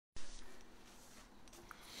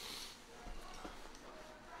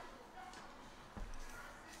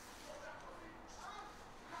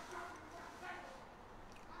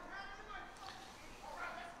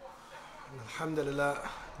الحمد لله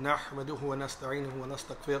نحمده ونستعينه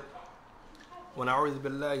ونستغفره ونعوذ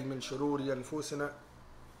بالله من شرور أنفسنا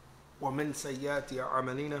ومن سيئات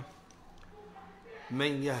أعمالنا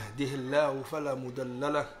من يهده الله فلا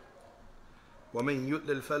مضل له ومن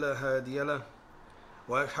يضلل فلا هادي له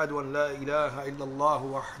وأشهد أن لا إله إلا الله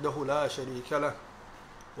وحده لا شريك له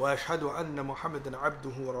وأشهد أن محمدا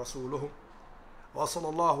عبده ورسوله وصلى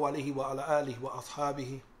الله عليه وعلى آله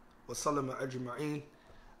وأصحابه وسلم أجمعين.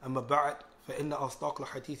 أما بعد فإن أصدق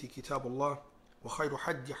الحديث كتاب الله وخير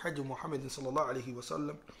حج محمد صلى الله عليه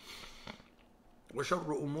وسلم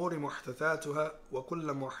وشر أمور محدثاتها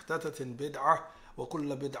وكل محدثة بدعة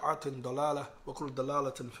وكل بدعة ضلالة وكل ضلالة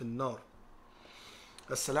في النار.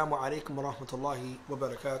 السلام عليكم ورحمة الله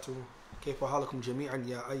وبركاته. كيف حالكم جميعا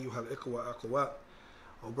يا أيها الإخوة والأخوات.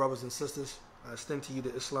 Oh, brothers and sisters, I extend to you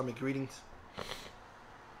the Islamic greetings.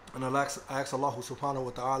 And I ask Allah subhanahu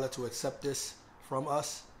wa ta'ala to accept this from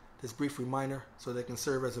us, this brief reminder, so they can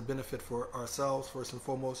serve as a benefit for ourselves first and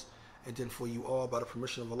foremost, and then for you all by the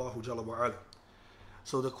permission of Allah Jalla wa Ala.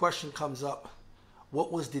 So the question comes up,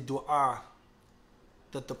 what was the dua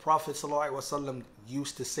that the Prophet sallallahu alaihi wasallam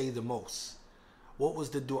used to say the most? What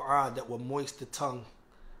was the dua that would moist the tongue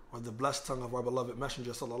or the blessed tongue of our beloved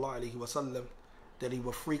Messenger sallallahu alaihi wasallam that he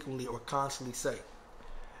would frequently or constantly say?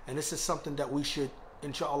 And this is something that we should,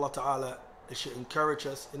 inshallah ta'ala, it should encourage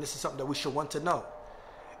us, and this is something that we should want to know.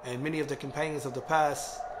 And many of the companions of the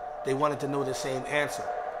past, they wanted to know the same answer.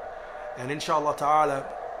 And inshallah ta'ala,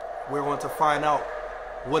 we're going to find out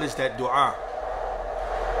what is that dua.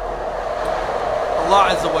 Allah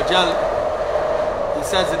Azza wa Jal, He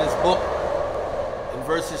says in His book, in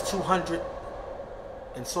verses 200,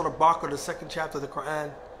 in Surah Baqarah, the second chapter of the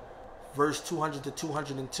Quran, verse 200 to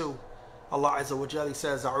 202, Allah Azza wa Jal, He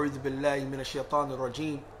says, أعوذ بالله من الشيطان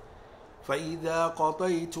الرجيم فإذا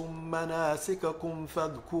قضيتم مناسككم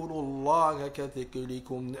فاذكروا الله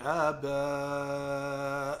كذكركم آباءكم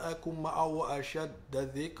أو أشد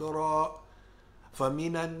ذكرا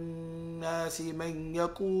فمن الناس من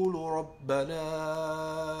يقول ربنا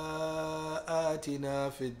آتنا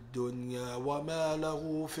في الدنيا وما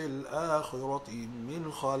له في الآخرة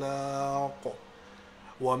من خلاق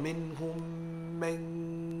ومنهم من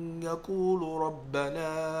يقول ربنا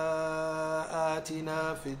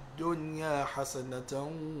آتنا في الدنيا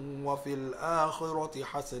حسنة وفي الآخرة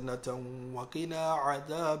حسنة وقنا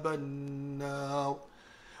عذاب النار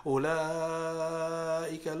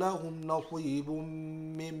أولئك لهم نصيب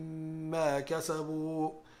مما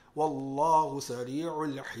كسبوا والله سريع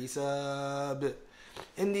الحساب.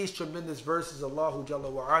 In these tremendous verses, Allah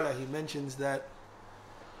Jalla wa Ala, He mentions that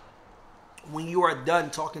when you are done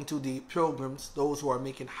talking to the pilgrims, those who are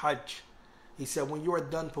making hajj, He said, when you are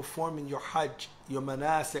done performing your hajj, your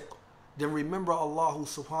manasik, then remember Allah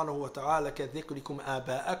subhanahu wa ta'ala كَذِكْرِكُمْ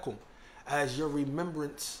آبَاءَكُمْ, as your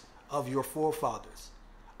remembrance of your forefathers.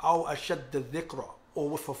 أَوْ أَشَدَّ الذِّكْرَ, or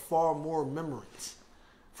with a far more remembrance.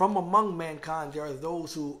 From among mankind, there are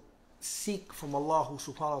those who seek from Allah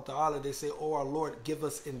subhanahu wa ta'ala. They say, oh our Lord, give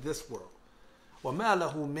us in this world. وَمَا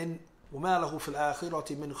لَهُ فِي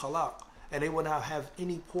الْآخِرَةِ مِنْ خَلَاقٍ, and they will not have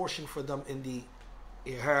any portion for them in the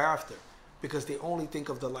hereafter, because they only think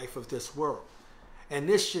of the life of this world. And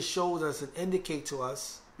this just shows us and indicate to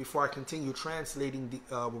us, before I continue translating,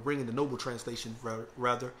 we're bringing the noble translation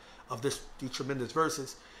rather of these tremendous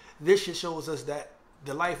verses, this just shows us that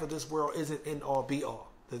the life of this world isn't in all be all,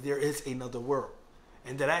 that there is another world,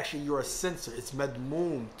 and that actually you're a censor. It's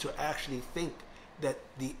madmoon to actually think that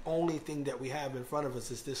the only thing that we have in front of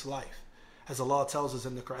us is this life. As Allah tells us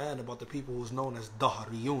in the Quran about the people who's known as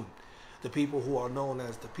Dahriyun, the people who are known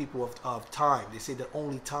as the people of time. They say that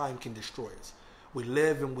only time can destroy us. We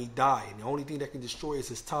live and we die, and the only thing that can destroy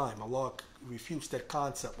us is time. Allah refutes that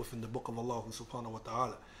concept within the book of Allah subhanahu wa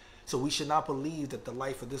ta'ala. So we should not believe that the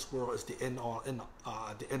life of this world is the end all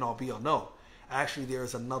be all. No, actually there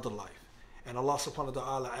is another life. And Allah subhanahu wa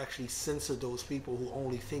ta'ala actually censored those people who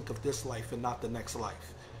only think of this life and not the next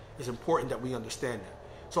life. It's important that we understand that.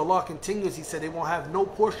 So Allah continues, He said they won't have no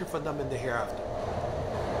portion for them in the hereafter.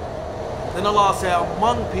 Then Allah said,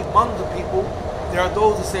 among the people, there are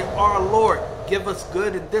those who say, our Lord, give us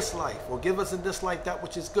good in this life, or give us in this life that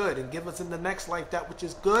which is good, and give us in the next life that which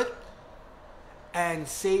is good, and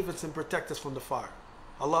save us and protect us from the fire.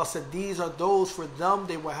 Allah said, these are those, for them,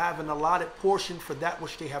 they will have an allotted portion for that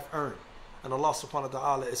which they have earned. And Allah subhanahu wa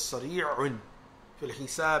ta'ala is sari'un fil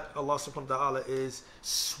hisab. Allah subhanahu wa ta'ala is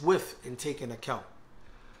swift in taking account.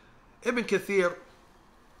 Ibn Kathir,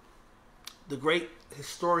 the great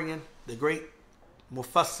historian, the great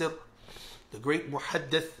mufassir, the great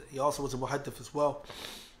muhaddith, he also was a muhaddith as well,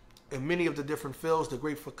 in many of the different fields, the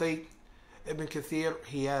great faqih, Ibn Kathir,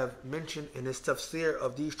 he have mentioned in his tafsir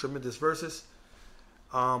of these tremendous verses,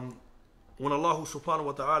 when Allah subhanahu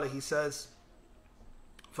wa ta'ala, he says,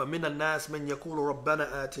 فَمِنَ النَّاسِ مَنْ يَقُولُ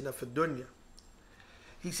رَبَّنَا آتِنَا فِي الدُّنْيَا.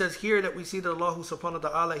 He says here that we see that Allah subhanahu wa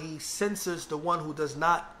ta'ala, he censors the one who does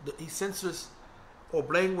not, he censors or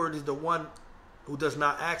blameworthy is the one who does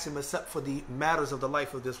not ask him except for the matters of the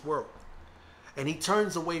life of this world. And he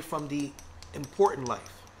turns away from the important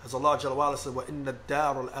life. As Allah Jalla wa Ala said, وَإِنَّ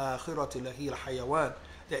الدَّارُ الْآخِرَةِ لَهِيَ الْحَيَوَانِ,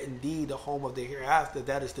 that indeed the home of the hereafter,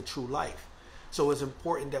 that is the true life. So it's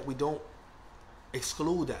important that we don't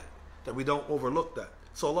exclude that we don't overlook that.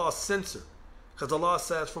 So Allah censor, because Allah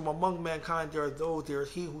says, from among mankind there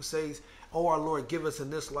is he who says, oh our Lord, give us in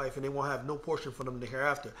this life, and they won't have no portion for them in the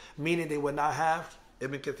hereafter. Meaning they will not have,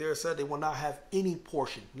 Ibn Kathir said, they will not have any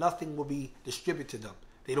portion. Nothing will be distributed to them.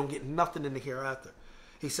 They don't get nothing in the hereafter.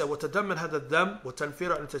 He said, وَتَدَمَّنْ هَذَا الذَّمْ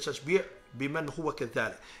وَتَنْفِرَ أَنْ تَشْبِيعْ بِمَنْ هُوَ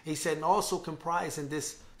كَذَلِكَ. He said, and also comprising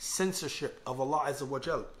this censorship of Allah Azza wa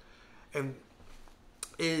Jal, and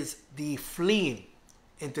is the fleeing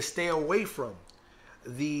and to stay away from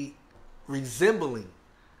the resembling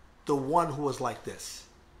the one who is like this.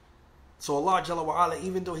 So Allah Jalla wa Ala,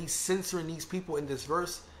 even though he's censoring these people in this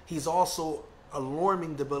verse, he's also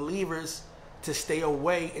alarming the believers to stay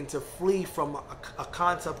away and to flee from a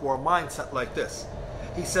concept or a mindset like this.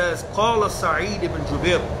 He says, قال سعيد ibn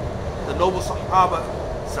Jubair, the noble Sahaba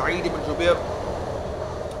Sa'id ibn Jubair,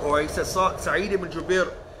 or he says Sa'id ibn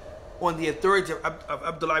Jubair, on the authority of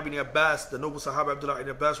Abdullah ibn Abbas, the noble Sahaba Abdullah ibn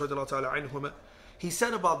Abbas, he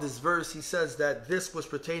said about this verse, he says that this was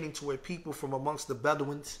pertaining to a people from amongst the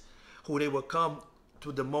Bedouins, who they would come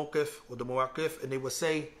to the Mawqif or the Mawaqif, and they would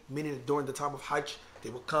say, meaning during the time of Hajj, they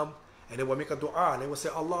would come and they would make a dua, and they would say,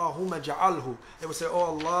 Allahumma ja'alhu. They would say,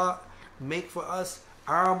 oh Allah, make for us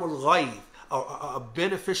Amul Ghayb, a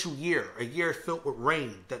beneficial year, a year filled with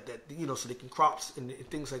rain, that so they can, crops and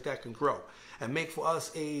things like that can grow, and make for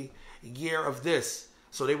us a year of this.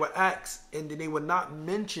 So they would ask, and then they would not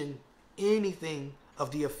mention anything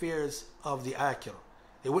of the affairs of the Akhirah.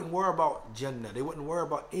 They wouldn't worry about Jannah. They wouldn't worry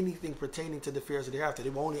about anything pertaining to the affairs of the Hereafter. They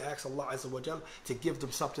would only ask Allah Azza wa Jalla to give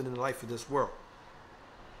them something in the life of this world.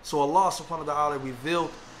 So Allah subhanahu wa ta'ala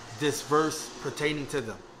revealed this verse pertaining to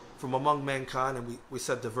them from among mankind, and we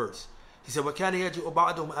said the verse. He said, وَكَانَ يَجِئُ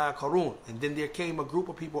بَعْدُهُمْ آخَرُونَ. And then there came a group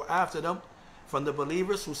of people after them from the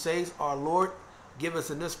believers who says, our Lord, give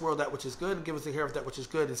us in this world that which is good, and give us the hereafter that which is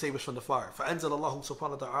good, and save us from the fire. فَأَنزَلَ اللَّهُ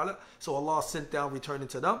سُبْحَانَهُ وَتَعَالَى. So Allah sent down, returning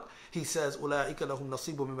to them. He says, أُولَٰئِكَ لَهُمْ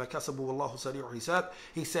نَصِيبٌ مِمَّا كَسَبُوا وَاللَّهُ سَرِيعُ الْحِسَابِ.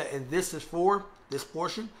 He said, and this is for, this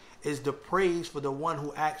portion, is the praise for the one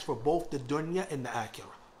who acts for both the dunya and the akhirah.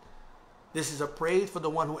 This is a praise for the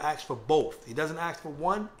one who acts for both. He doesn't ask for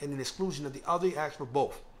one and in exclusion of the other, he acts for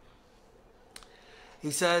both.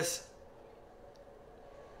 He says,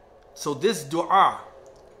 so this dua,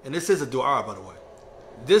 and this is a dua by the way,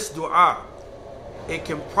 this dua, it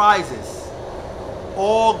comprises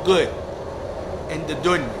all good in the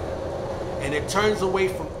dunya, and it turns away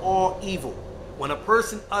from all evil. When a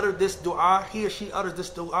person uttered this dua, he or she utters this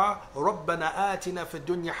dua, رَبَّنَا آتِنَا فِي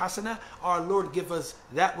الدُّنْيَا حَسَنَةً, our Lord give us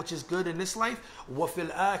that which is good in this life, وَفِي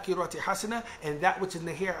الْآخِرَةِ حَسَنَةً, and that which is in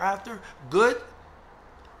the hereafter, good,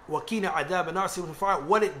 وَقِينَا عَذَابَ النَّارِ.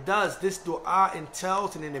 What it does, this dua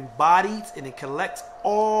entails and it embodies and it collects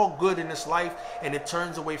all good in this life, and it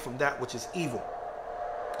turns away from that which is evil.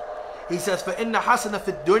 He says, فَإِنَّ حَسَنَةً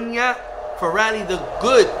فِي الدُّنْيَا, for really the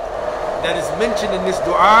good that is mentioned in this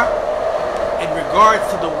dua, in regards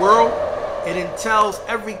to the world, it entails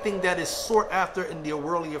everything that is sought after in the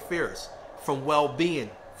worldly affairs, from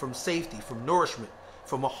well-being, from safety, from nourishment,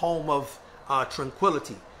 from a home of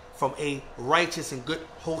tranquility, from a righteous and good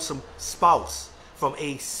wholesome spouse, from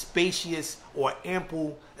a spacious or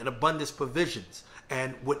ample and abundant provisions,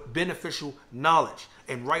 and with beneficial knowledge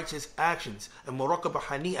and righteous actions, and muraqaba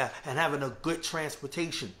hani'a, and having a good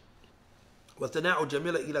transportation, وَثَنَاءُ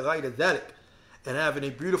جَمِيلًا إِلَى غَيْرِ ذَلِكَ, and having a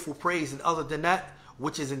beautiful praise, and other than that,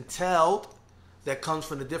 which is entailed, that comes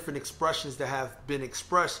from the different expressions that have been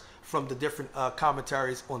expressed from the different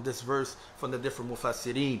commentaries on this verse from the different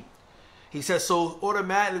mufassirin. He says, so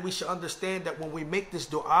automatically we should understand that when we make this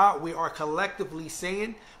dua, we are collectively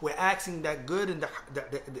saying, we're asking that good in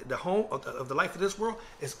the home of the life of this world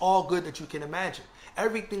is all good that you can imagine.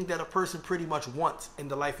 Everything that a person pretty much wants in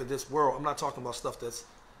the life of this world. I'm not talking about stuff that's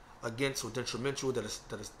against or detrimental, that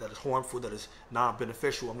is harmful, that is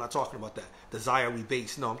non-beneficial. I'm not talking about that. Desire-y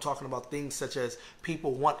based. No, I'm talking about things such as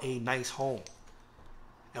people want a nice home.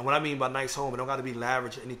 And what I mean by nice home, it don't got to be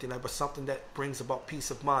lavish or anything like that, but something that brings about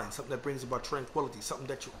peace of mind, something that brings about tranquility, something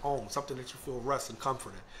that you own, something that you feel rest and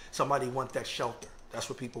comfort in. Somebody want that shelter. That's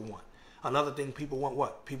what people want. Another thing, people want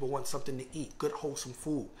what? People want something to eat, good wholesome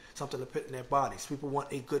food, something to put in their bodies. People want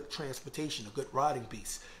a good transportation, a good riding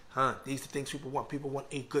piece. These are the things people want. People want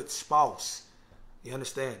a good spouse. You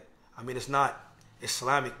understand? I mean, it's not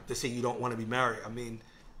Islamic to say you don't want to be married. I mean,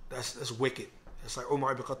 that's wicked. It's like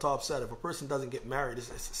Umar ibn Khattab said, if a person doesn't get married,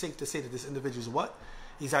 it's safe to say that this individual is what?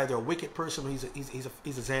 He's either a wicked person or he's a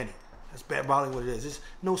zani. That's bad bodily what it is. There's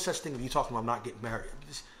no such thing if you're talking about not getting married.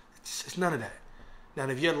 It's none of that. Now,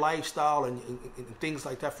 if your lifestyle and things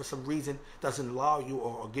like that for some reason doesn't allow you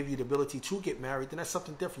or give you the ability to get married, then that's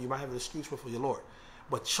something different. You might have an excuse for your Lord.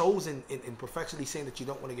 But chosen in perfectly saying that you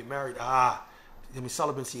don't want to get married, I mean,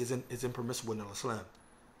 celibacy is impermissible in Islam.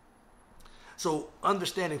 So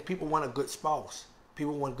understanding people want a good spouse.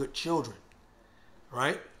 People want good children.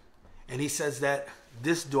 Right? And he says that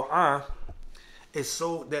this dua is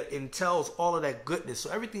so that entails all of that goodness. So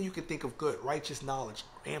everything you can think of good, righteous knowledge,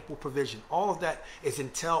 ample provision, all of that is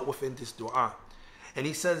entailed within this dua. And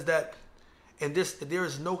he says that in this, there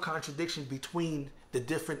is no contradiction between the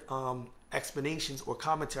different explanations or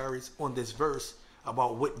commentaries on this verse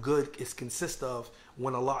about what good is consist of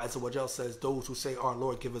when Allah Azza wa Jal says, those who say, our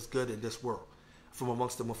Lord, give us good in this world, from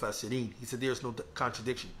amongst the mufassirin. He said there is no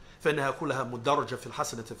contradiction. فَإِنَّهَا كُلَّهَا مُدَرَّجَةً فِي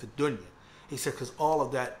الْحَسَنَةِ فِي الدُّنْيَا. He said because all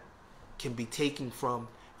of that can be taken from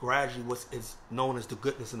gradually what is known as the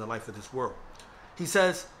goodness in the life of this world. He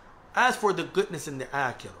says, as for the goodness in the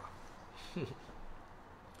akhirah,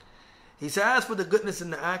 he said, as for the goodness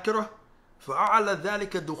in the akhirah, فَأَعْلَى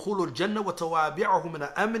ذَلِكَ دُخُولُ الْجَنَّةِ وَتَوَابِعُهُ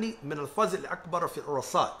مِنَ الْأَمْنِ مِنَ الْفَضْلِ الْأَكْبَرِ فِي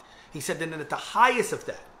الْعُرَصَاتِ. He said, then at the highest of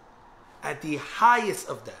that, at the highest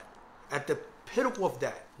of that, at the pinnacle of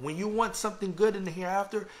that, when you want something good in the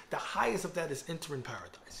hereafter, the highest of that is entering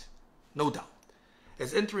paradise. No doubt.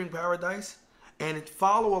 It's entering paradise, and it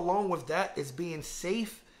follow along with that is being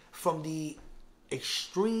safe from the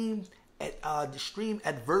extreme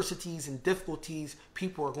adversities and difficulties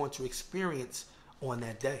people are going to experience on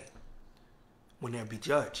that day when they'll be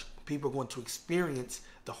judged. People are going to experience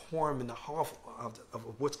the harm and the harm of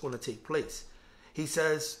what's going to take place. He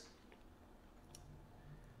says,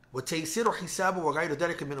 وَتَيْسِرُ حِسَابُ وَغَيْرُ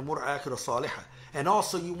ذَلِكَ مِنْ أُمُورِ آخِرَ صَالِحَةً. And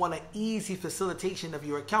also you want an easy facilitation of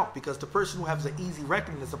your account, because the person who has an easy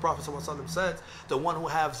reckoning, as the Prophet ﷺ says, the one who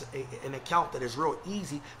has an account that is real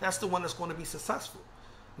easy, that's the one that's going to be successful.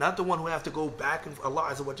 Not the one who have to go back and Allah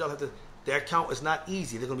Azza wa Jalla, their account is not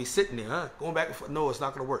easy. They're going to be sitting there, going back and forth. No, it's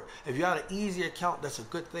not going to work. If you have an easy account, that's a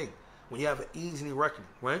good thing. When you have an easy reckoning,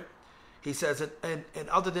 right? He says, and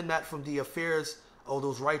other than that, from the affairs, all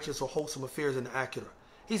those righteous or wholesome affairs in the akhirah.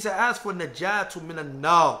 He said, as for najatu min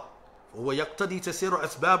an-nar, ويقتضي تسير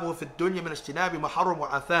أسبابه في الدنيا من اجتناب محرم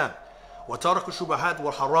وعثام وترك الشبهات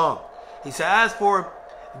والحرام. He said, as for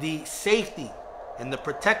the safety and the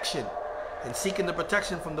protection and seeking the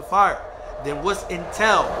protection from the fire, then what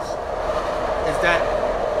entails is that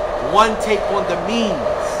one take on the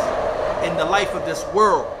means in the life of this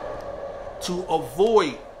world to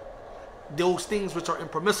avoid those things which are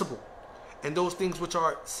impermissible and those things which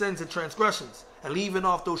are sins and transgressions, and leaving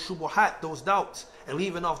off those shubuhat, those doubts, and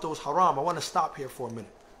leaving off those haram. I want to stop here for a minute.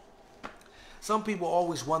 Some people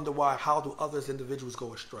always wonder how do others individuals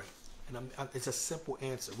go astray? And it's a simple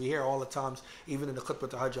answer. We hear all the times, even in the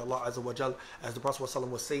khutbah al-hajj, Allah Azza wa Jal, as the Prophet ﷺ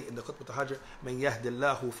would say in the khutbah al-hajj, مَنْ يَهْدِ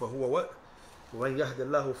اللَّهُ فَهُوَ what? وَمَنْ يَهْدِ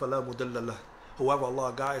اللَّهُ فَلَا مُضِلَّ لَهُ. Whoever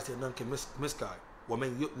Allah guides, then none can misguide.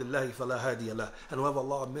 وَمَنْ يُؤْلِ اللَّهِ فَلَا هَادِيَ لَهُ. And whoever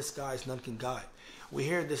Allah misguides, none can guide. We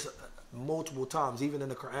hear this multiple times, even in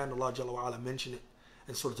the Quran. Allah Jalla wa Ala mentioned it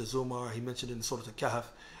in Surah Al-Zumar. He mentioned it in Surah Al-Kahf.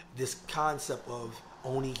 This concept of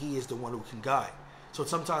only He is the one who can guide. So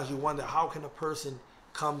sometimes you wonder, how can a person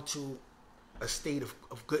come to a state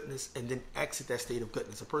of goodness and then exit that state of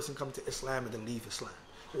goodness? A person come to Islam and then leave Islam,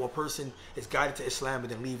 or a person is guided to Islam and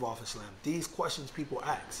then leave off Islam. These questions people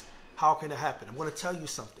ask. How can it happen? I'm going to tell you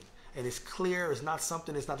something, and it's clear. It's not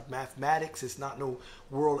something. It's not mathematics. It's not no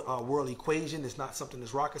world equation. It's not something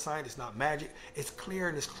that's rocket science. It's not magic. It's clear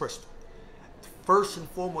and it's crystal. First and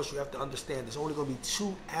foremost, you have to understand there's only going to be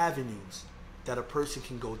two avenues that a person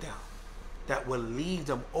can go down that will lead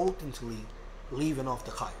them ultimately leaving off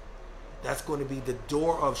the khayr. That's going to be the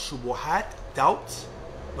door of shubuhat, doubts,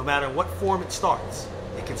 no matter in what form it starts.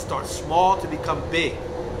 It can start small to become big,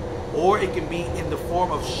 or it can be in the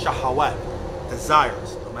form of shahawat,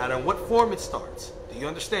 desires, no matter in what form it starts. Do you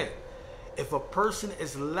understand? If a person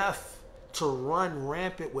is left to run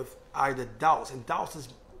rampant with either doubts, and doubts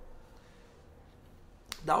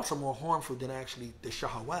are more harmful than actually the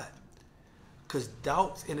shahawat, because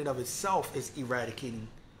doubts in and of itself is eradicating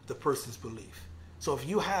the person's belief. So if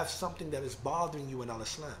you have something that is bothering you in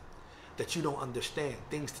al-Islam, that you don't understand,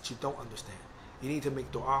 things that you don't understand, you need to make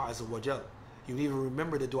dua Azza wa Jal. You need to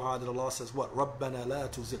remember the dua that Allah says what? رَبَّنَا لَا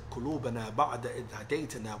تُزِغْ قُلُوبَنَا بَعْدَ إِذْ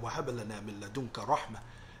هَدَيْتَنَا وَهَبْ لَنَا مِن لَدُنْكَ رَحْمَةً.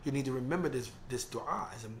 You need to remember this dua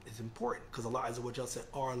is important, because Allah Azza wa Jalla said,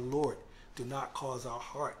 our Lord, do not cause our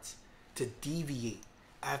hearts to deviate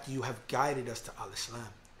after you have guided us to al-Islam.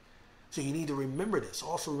 So you need to remember this.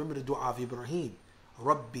 Also remember the dua of Ibrahim.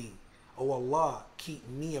 Rabbi, oh Allah, keep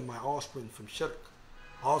me and my offspring from shirk.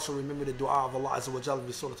 Also remember the dua of Allah Azza wa Jalla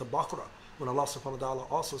in Surah Al-Baqarah, when Allah subhanahu wa ta'ala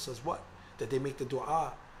also says what? That they make the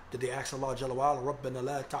dua, that they ask Allah Jalla wa ala, Rabbana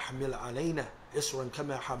la tahmil alayna isran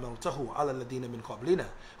kama hamaltahu ala alladhina min qablina.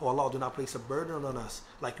 Oh Allah, do not place a burden on us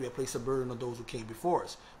like you have placed a burden on those who came before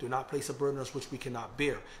us. Do not place a burden on us which we cannot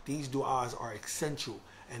bear. These du'as are essential,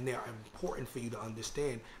 and they are important for you to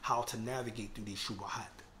understand how to navigate through these shubahat.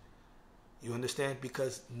 You understand?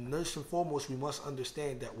 Because first and foremost, we must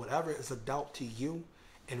understand that whatever is a doubt to you,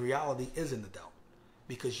 in reality isn't a doubt.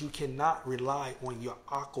 Because you cannot rely on your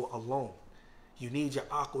aql alone. You need your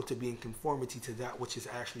aql to be in conformity to that which is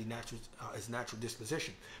actually natural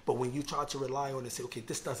disposition. But when you try to rely on and say, okay,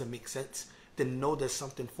 this doesn't make sense, then know there's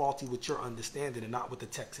something faulty with your understanding and not with the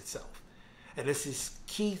text itself. And this is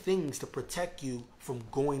key things to protect you from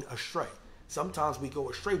going astray. Sometimes we go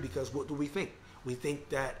astray because what do we think? We think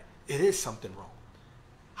that it is something wrong.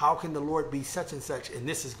 How can the Lord be such and such and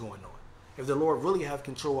this is going on? If the Lord really have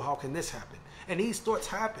control, how can this happen? And these thoughts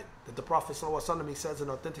happen. That the Prophet ﷺ, he says in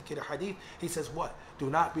authenticated hadith, he says what? Do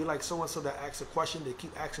not be like so-and-so that asks a question. They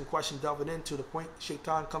keep asking questions, delving in to the point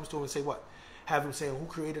shaitan comes to him and say what? Have him saying, who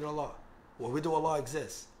created Allah? Well, where do Allah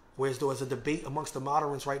exist? Whereas there is a debate amongst the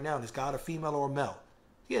moderates right now, is God a female or a male?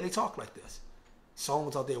 Yeah, they talk like this.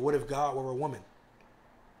 Songs out there, what if God were a woman?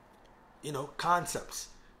 You know, concepts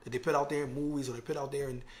that they put out there in movies, or they put out there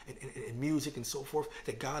in music and so forth,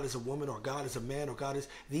 that God is a woman or God is a man or God is,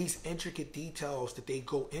 these intricate details that they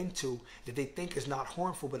go into that they think is not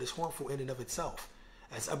harmful, but it's harmful in and of itself.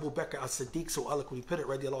 As Abu Bakr as-Siddiq so eloquently put it,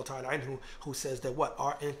 radiallahu ta'ala anhu, who says that what?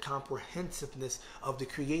 Our incomprehensiveness of the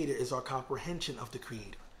Creator is our comprehension of the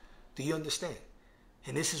Creator. Do you understand?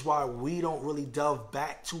 And this is why we don't really delve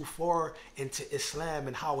back too far into Islam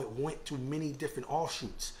and how it went through many different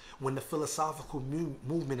offshoots. When the philosophical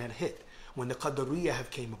movement had hit, when the Qadariyah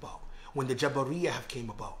have came about, when the Jabariyah have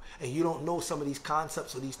came about, and you don't know some of these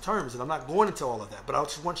concepts or these terms, and I'm not going into all of that, but I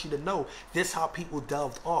just want you to know this is how people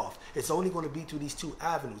delved off. It's only going to be through these two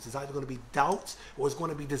avenues. It's either going to be doubts or it's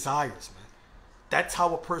going to be desires, man. That's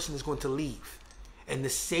how a person is going to leave. And the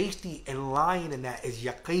safety and lying in that is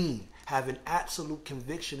yaqeen, having absolute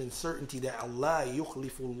conviction and certainty that Allah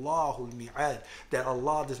yukhlifullahu al-mi'ad, that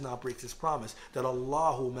Allah does not break his promise, that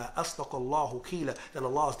Allahu ma asdaqallahu qila, that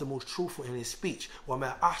Allah is the most truthful in his speech, wa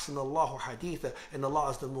ma ahsanallahu haditha, and Allah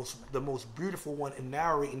is the most beautiful one in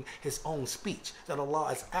narrating his own speech, that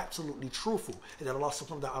Allah is absolutely truthful, and that Allah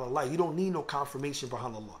subhanahu wa ta'ala, you don't need no confirmation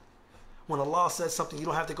behind Allah. When Allah says something, you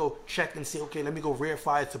don't have to go check and say, okay, let me go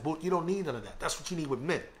verify it's a book. You don't need none of that. That's what you need with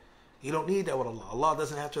men. You don't need that with Allah. Allah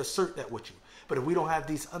doesn't have to assert that with you. But if we don't have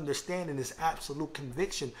this understanding, this absolute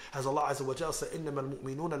conviction, as Allah Azza wa Jalla said, إِنَّمَا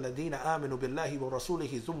الْمُؤْمِنُونَ الَّذِينَ آمَنُوا بِاللَّهِ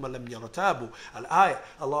وَرَسُولِهِ ثُمَّ لَمْ يَرْتَابُوا. Al-ayah,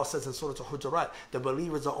 Allah says in Surah Al-Hujurat, the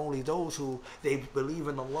believers are only those who they believe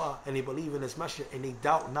in Allah and they believe in His Messenger and they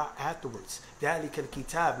doubt not afterwards. ذَلِكَ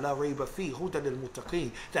الْكِتَابِ لَا رَيْبَ فِيهِ هُدًى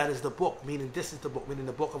لِلْمُتَّقِينَ. That is the book, meaning this is the book, meaning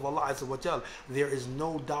the book of Allah Azza wa Jalla. There is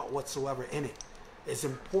no doubt whatsoever in it. It's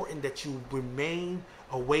important that you remain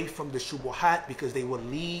away from the shubuhat because they will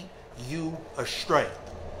lead you astray.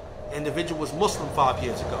 Individual was Muslim 5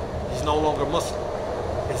 years ago. He's no longer Muslim.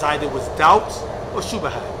 It's either was doubts or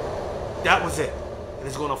shubuhat. That was it. And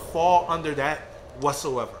it's going to fall under that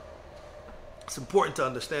whatsoever. It's important to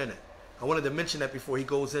understand it. I wanted to mention that before he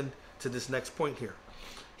goes into this next point here.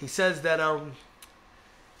 He says that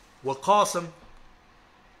Qasim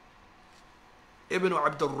ibn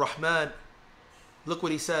Abdul Rahman, look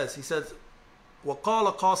what he says. He says,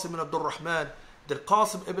 وَقَالَ قَاسِمْ ibn Abdul Rahman, that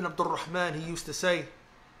Qasim ibn Abdul Rahman, he used to say,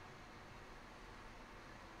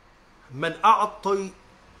 مَنْ أَعْطِي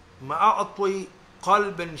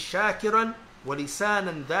قَلْبًا شَاكِرًا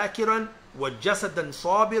وَلِسَانًا ذَاكِرًا وَجَسَدًا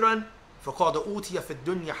صَابِرًا فَقَدْ أُوتِيَ فِي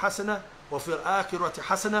الدُّنْيَا حَسَنًا وَفِي الْآخِرَةِ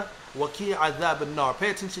حَسَنًا وَقِيَ عَذَابَ النَّارِ. Pay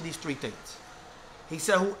attention to these three things. He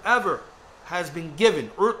said, whoever has been given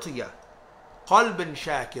أُعْطِيَ قَلْبًا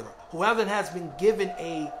شَاكِرًا, whoever has been given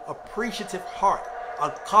a appreciative heart, a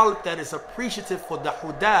qalb that is appreciative for the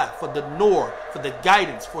huda, for the nur, for the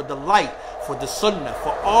guidance, for the light, for the sunnah,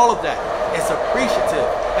 for all of that, is appreciative.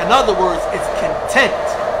 In other words, it's content.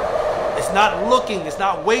 It's It's not looking, it's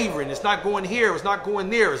not wavering, it's not going here, it's not going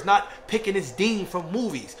there, it's not picking its deen from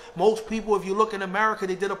movies. Most people, if you look in America,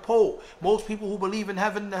 they did a poll. Most people who believe in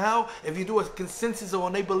heaven and hell, if you do a consensus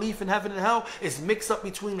on their belief in heaven and hell, it's mixed up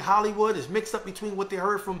between Hollywood, it's mixed up between what they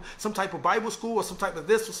heard from some type of Bible school or some type of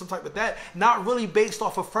this or some type of that, not really based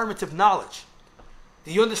off affirmative knowledge.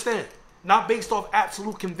 Do you understand? Not based off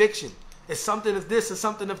absolute conviction. It's something of this and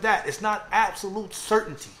something of that. It's not absolute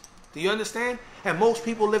certainty. Do you understand? And most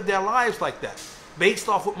people live their lives like that, based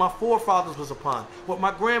off what my forefathers was upon, what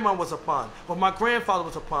my grandma was upon, what my grandfather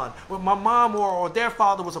was upon, what my mom or their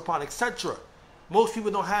father was upon, etc. Most people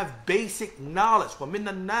don't have basic knowledge. Allah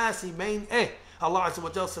Azza wa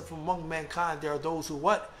Jalla said, from among mankind, there are those who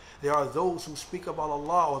what? There are those who speak about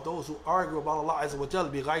Allah, or those who argue about Allah Azza wa Jalla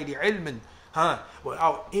بِغَيْرِ عِلْمٍ,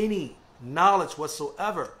 without any knowledge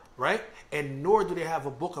whatsoever. Right? And nor do they have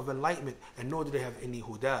a book of enlightenment, and nor do they have any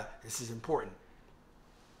huda. This is important.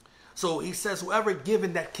 So he says, whoever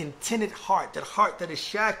given that contented heart that is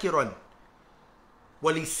shakiran,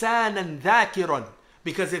 walisanan dhakiran,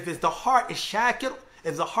 because if the heart is shakir,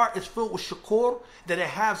 if the heart is filled with shakur, that it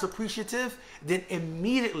has appreciative, then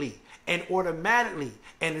immediately and automatically,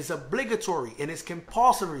 and it's obligatory and it's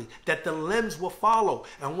compulsory that the limbs will follow.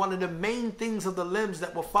 And one of the main things of the limbs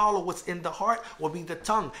that will follow what's in the heart will be the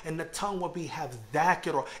tongue. And the tongue will have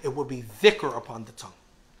dhakir, it will be dhikr upon the tongue.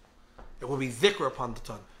 It will be dhikr upon the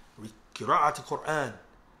tongue. Qira'at al-Quran,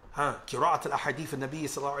 qira'at al-ahadith al-Nabi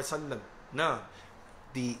sallallahu alayhi wa sallam,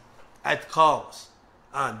 the adqars,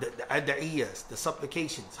 the ad'iyas, the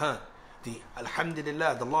supplications, the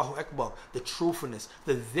alhamdulillah, the Allahu Akbar, the truthfulness,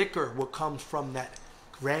 the dhikr will come from that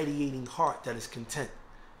radiating heart that is content.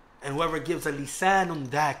 And whoever gives a lisanun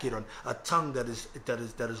dhakirun, a tongue that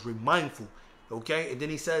is remindful. Okay? And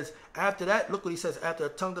then he says, after that, look what he says, after a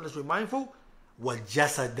tongue that is remindful, wa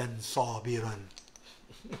jasadan sabiran.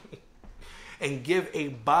 And give a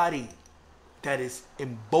body that is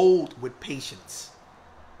emboldened with patience.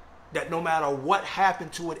 That no matter what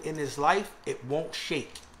happened to it in his life, it won't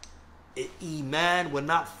shake. Iman will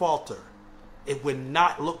not falter. It would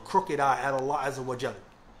not look crooked eye at Allah Azza wa Jalla.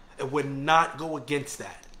 It would not go against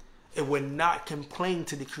that. It would not complain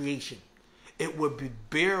to the creation. It would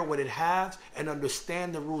bear what it has and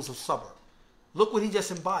understand the rules of sabr. Look what he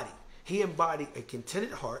just embodied. He embodied a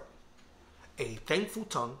contented heart, a thankful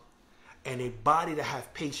tongue, and a body that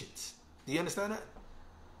have patience. Do you understand that?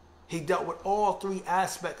 He dealt with all three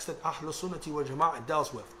aspects that Ahlul Sunnati wal Jama'ah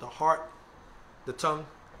deals with. The heart, the tongue,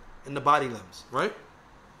 and the body limbs, right?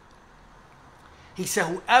 He said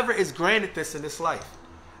whoever is granted this in this life,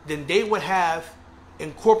 then they would have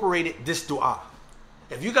incorporated this dua.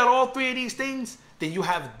 If you got all three of these things, then you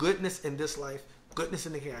have goodness in this life, goodness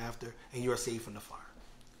in the hereafter, and you are safe from the fire.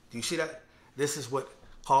 Do you see that? This is what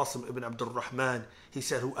Qasim ibn Abdul Rahman, he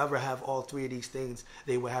said whoever have all three of these things,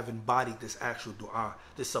 they will have embodied this actual dua,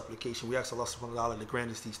 this supplication. We ask Allah subhanahu wa ta'ala to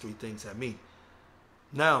grant us these three things. Ameen.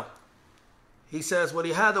 Now, he says,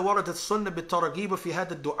 وَلِهَذَا وَرَدَتْ السُنَّةُ بِالتَّرْغِيبِ فِي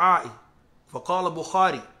هَذَا الدُّعَاءِ فَقَالَ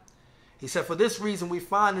Bukhari. He said, for this reason we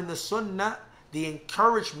find in the sunnah the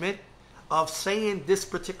encouragement of saying this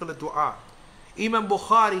particular dua. Imam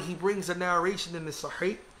Bukhari, he brings a narration in the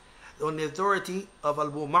Sahih on the authority of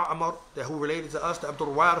Abu Ma'mar, that who related to us, to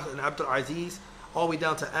Abdul Warith and Abdul Aziz, all the way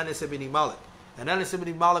down to Anas ibn Malik. And Anas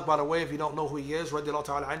ibn Malik, by the way, if you don't know who he is, radiallahu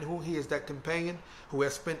ta'ala anhu, he is that companion who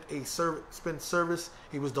has spent service.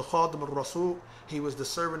 He was the Khadim al-Rasul. He was the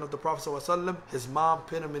servant of the Prophet ﷺ. His mom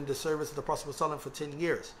put him in the service of the Prophet ﷺ for 10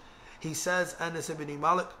 years. He says, Anas ibn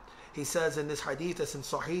Malik, he says in this hadith that's in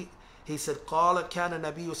Sahih, he said, قَالَ كَانَ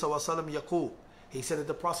النَّبِيُّ صَلَّى اللَّهُ عَلَيْهِ وَسَلَّمْ يَقُولُ. He said that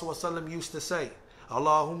the Prophet ﷺ used to say,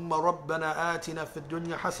 اللهم ربنا آتنا في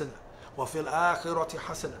الدنيا حسنة وفي الآخرة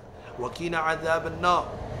حسنة وقنا عذاب النار.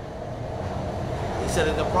 He said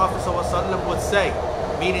that the Prophet ﷺ would say,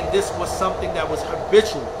 meaning this was something that was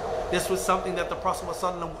habitual. This was something that the Prophet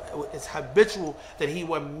ﷺ is habitual, that he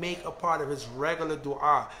would make a part of his regular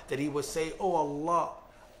dua, that he would say, oh Allah,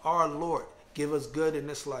 our Lord, give us good in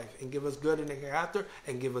this life, and give us good in the hereafter,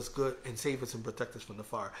 and give us good, and save us and protect us from the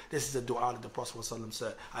fire. This is a dua that the Prophet ﷺ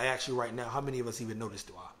said. I ask you right now, how many of us even know this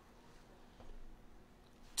dua?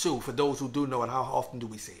 2, for those who do know it, how often do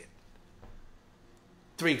we say it?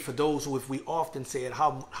 3, for those who, if we often say it,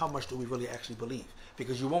 how much do we really actually believe?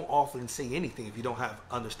 Because you won't often say anything if you don't have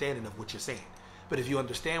understanding of what you're saying. But if you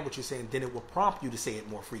understand what you're saying, then it will prompt you to say it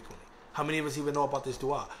more frequently. How many of us even know about this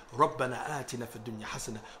dua? رَبَّنَا آتِنَا فِي الدُّنْيَا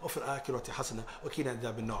حَسَنَةً وَفِي الْآخِرَةِ حَسَنَةً وَقِنَا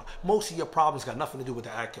عَذَابَ النَّارِ. Most of your problems got nothing to do with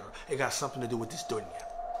the akhirah. It got something to do with this dunya.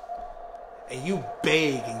 And you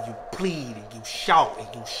beg and you plead and you shout and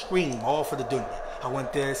you scream all for the dunya. I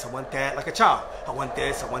want this, I want that, like a child. I want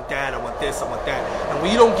this, I want that, I want this, I want that. And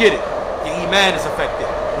when you don't get it, your iman is affected.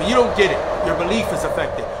 When you don't get it, your belief is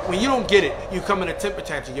affected. When you don't get it, you come in a temper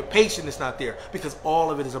tantrum. Your patience is not there because all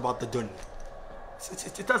of it is about the dunya.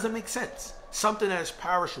 It doesn't make sense. Something that is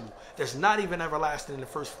perishable, that's not even everlasting in the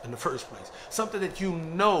first place. Something that you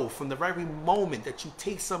know from the very moment that you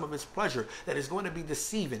take some of its pleasure that is going to be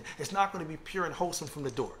deceiving. It's not going to be pure and wholesome from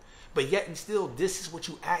the door. But yet and still, this is what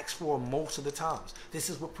you ask for most of the times. This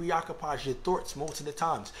is what preoccupies your thoughts most of the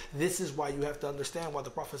times. This is why you have to understand why the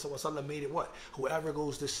Prophet ﷺ made it what? Whoever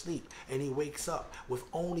goes to sleep and he wakes up with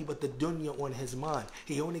only but the dunya on his mind,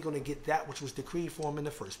 he only going to get that which was decreed for him in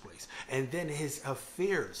the first place. And then his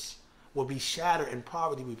affairs will be shattered and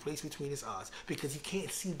poverty will be placed between his eyes because he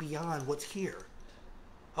can't see beyond what's here.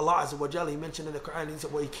 Allah Azza wa Jalla, he mentioned in the Quran, he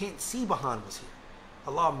said, well, he can't see behind what's here.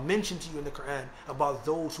 Allah mentioned to you in the Quran about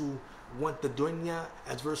those who want the dunya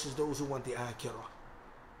as versus those who want the akhirah.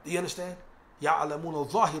 Do you understand? يَعْلَمُونَ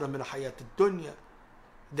ظَاهِرًا مِنَ حَيَاةِ الدُّنْيَا.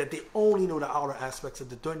 That they only know the outer aspects of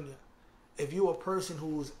the dunya. If you're a person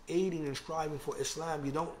who's aiding and striving for Islam,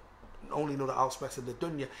 you don't only know the aspects of the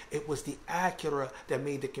dunya. It was the akhirah that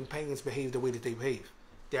made the companions behave the way that they behave.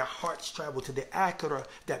 Their hearts traveled to the akhirah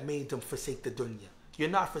that made them forsake the dunya. You're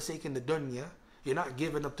not forsaking the dunya. You're not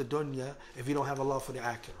giving up the dunya if you don't have a love for the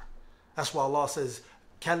akhirah. That's why Allah says,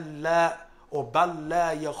 كَلَّا وَبَلْ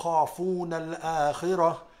لَا يَخَافُونَ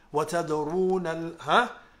الْآخِرَةِ وَتَذَرُونَ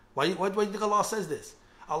Why do you think Allah says this?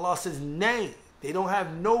 Allah says, nay, they don't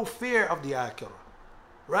have no fear of the akhirah.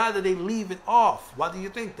 Rather, they leave it off. Why do you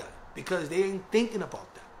think that? Because they ain't thinking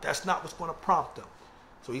about that. That's not what's going to prompt them.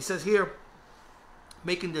 So he says here,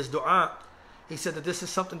 making this dua, he said that this is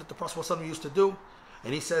something that the Prophet ﷺ used to do.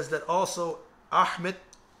 And he says that also, Ahmed,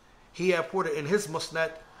 he reported in his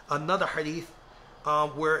Musnad another hadith,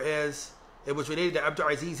 whereas it was related to Abdul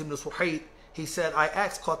Aziz ibn Suhayd. He said, I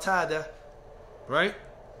asked Qatada, right?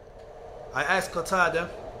 I asked Qatada,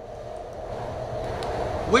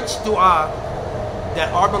 which dua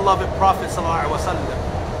that our beloved Prophet sallallahu alaihi wasallam,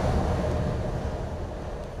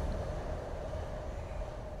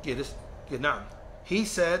 he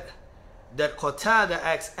said that Qatada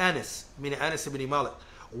asked Anas, meaning Anas ibn Malik,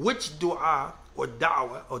 which dua or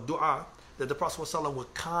dua that the Prophet ﷺ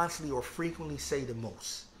would constantly or frequently say the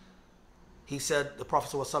most. He said the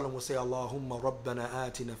Prophet ﷺ would say, Allahumma rabbana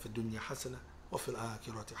atina fi dunya hasana wa fil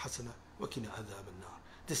akhirati hasana wa qina adhab an-nar.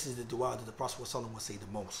 This is the dua that the Prophet ﷺ would say the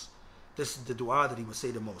most. This is the dua that he would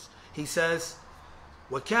say the most. He says,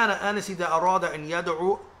 وَكَانَ أَنَسِ إِذَا أَرَادَ أَنْ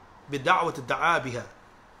يَدْعُوا بِدَعْوَةِ الدَّعَا بِهَا.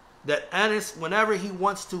 That Anas, whenever he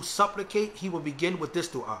wants to supplicate, he will begin with this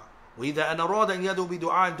dua. وَإِذَا أَنْ أَرَادَ أَنْ يَدْعُوا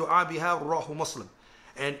بِدُعَاءٍ دُعَا بِهَا رَّاهُ مُسْلِمٍ.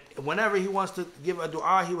 And whenever he wants to give a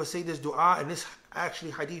dua, he will say this dua. And this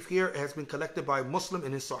actually hadith here has been collected by Muslim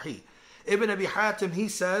in his Sahih. Ibn Abi Hatim, he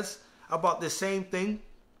says about the same thing.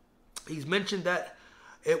 He's mentioned that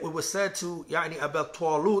it was said to Abel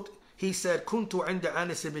Talut. He said, Kuntu inda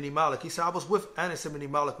Anas ibn Malik. He said, I was with Anas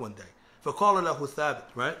ibn Malik one day. فَقَالَ لَهُ Thabit,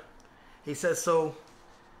 right? He said, so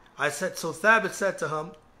Thabit said to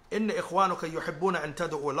him, إِنَّ إِخْوَانُكَ يُحِبُّونَ أَن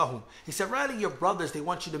تَدْعُوا لَهُم. He said, rather your brothers, they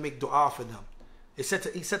want you to make dua for them. He said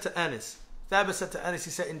to Anas, Thabit said to Anas,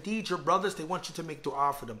 he said, indeed your brothers, they want you to make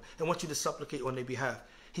dua for them and want you to supplicate on their behalf.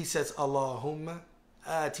 He says, Allahumma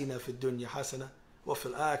atina fi dunya hasana wa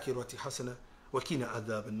fil akhirati hasana wa qina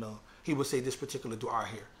adhab an-nar. He would say this particular dua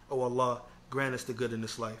here. Oh Allah, grant us the good in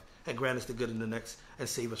this life and grant us the good in the next and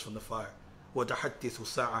save us from the fire. وَتَحَدِّثُ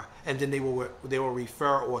السَّاعَةِ. And then they will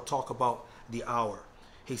refer or talk about the hour.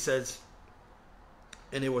 He says,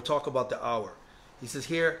 and they will talk about the hour. He says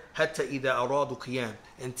here, حَتَّى إِذَا أَرَادُوا قِيَامٍ.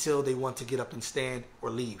 Until they want to get up and stand or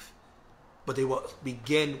leave. But they will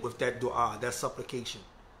begin with that dua, that supplication.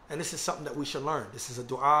 And this is something that we should learn. This is a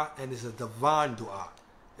dua and it's a divine dua.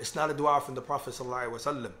 It's not a dua from the Prophet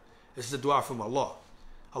ﷺ. This is a dua from Allah.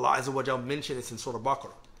 Allah Azza wa Jalla mentioned it in Surah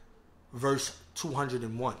Baqarah, verse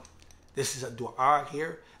 201. This is a dua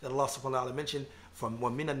here that Allah subhanahu wa ta'ala mentioned from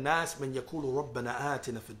وَمِنَ النَّاسِ مَنْ يَقُولُ رَبَّنَا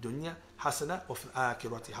آتِنَا فِي الدُّنْيَا حَسَنَةً وَفِي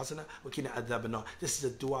الْآخِرَةِ حَسَنَةً وَقِنَا عَذَابَ النَّارِ. This is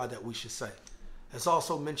a dua that we should say. It's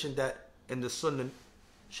also mentioned that in the Sunnah,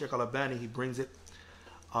 Shaykh al-Albani, he brings it.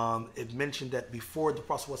 It mentioned that before the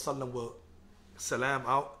Prophet ﷺ will salam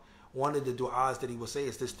out, one of the du'as that he will say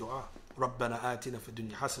is this dua. رَبَّنَا آتِنَا فِي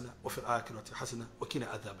الدُّنْيَا حَسَنَةً وَفِي الْآخِرَةِ حَسَنَةً وَقِنَا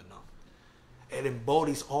عَذَابَ النَّارِ. It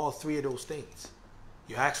embodies all three of those things.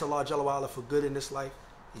 You ask Allah Jalla wa Ala for good in this life,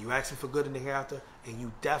 and you ask Him for good in the hereafter, and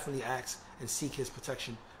you definitely ask and seek His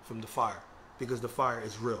protection from the fire, because the fire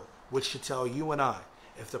is real, which should tell you and I,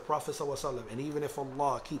 if the Prophet ﷺ, and even if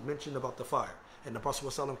Allah keep mentioning about the fire, And the Prophet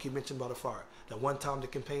ﷺ keep mentioning about the fire. That one time the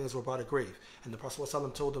companions were by the grave, and the Prophet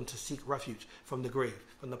ﷺ told them to seek refuge from the grave,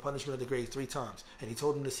 from the punishment of the grave 3 times. And he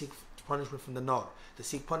told them to seek punishment from the nar, to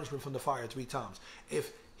seek punishment from the fire 3 times.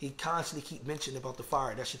 If he constantly keep mentioning about the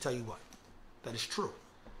fire, that should tell you what? That is true.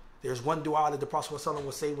 There's one dua that the Prophet ﷺ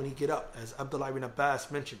would say when he get up, as Abdullah ibn Abbas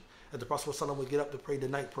mentioned, that the Prophet ﷺ would get up to pray the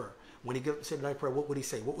night prayer. When he get up to say the night prayer, what would he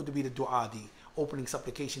say? What would be the dua, the opening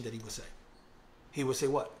supplication that he would say? He would say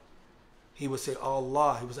what? He would say,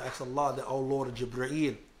 Allah. He would ask Allah that, oh Lord of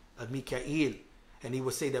Jibreel, of Mikael. And he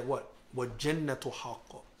would say that what? وَجَنَّةُ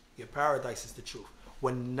حَقَّ. Your paradise is the truth.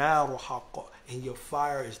 وَالنَّارُ حَقَّ. And your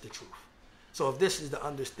fire is the truth. So if this is the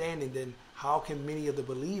understanding, then how can many of the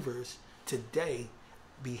believers today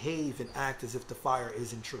behave and act as if the fire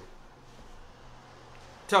isn't true?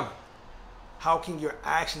 Tell me, how can your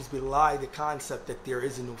actions belie the concept that there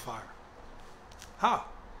is no fire? How?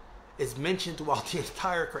 It's mentioned throughout the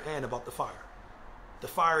entire Quran about the fire. The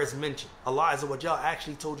fire is mentioned. Allah Azza wa Jal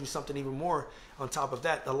actually told you something even more on top of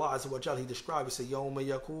that. Allah Azza wa Jal, He described it, said, يَوْمَ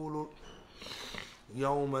نَقُولُ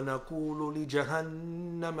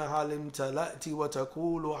لِجَهَنَّمَ هَلْ امْتَلَأْتِ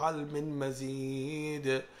وَتَقُولُ هَلْ مِن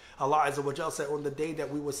مَزِيدٍ. Allah Azza wa Jal said, on the day that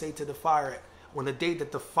we will say to the fire, on the day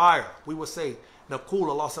that the fire, we will say, Naqul,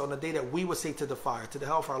 Allah said, on the day that we will say to the fire, to the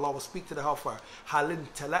hellfire, Allah will speak to the hellfire, Halim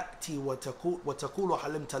talakti wa taqulu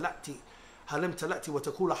halim talakti. Halim talakti wa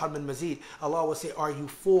taqulu hal min mazid. Allah will say, are you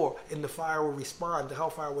full? And the fire will respond. The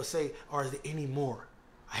hellfire will say, are there any more?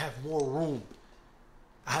 I have more room.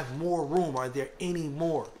 I have more room. Are there any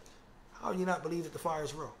more? How do you not believe that the fire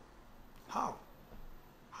is real? How?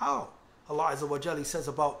 How? Allah Azza wa Jalla, He says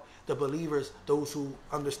about the believers, those who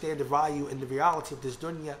understand the value and the reality of this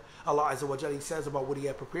dunya. Allah Azza wa Jalla, He says about what He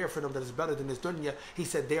had prepared for them that is better than this dunya. He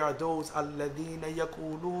said, there are those الَّذِينَ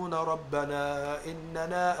يَقُولُونَ رَبَّنَا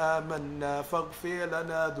إِنَّنَا آمَنَّا فَاغْفِرْ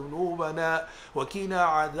لَنَا ذُنُوبَنَا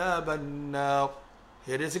وَقِنَا عَذَابَ النَّارِ.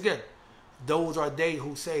 Here it is again. Those are they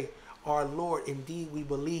who say, our Lord, indeed we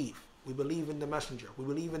believe. We believe in the messenger. We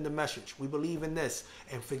believe in the message. We believe in this.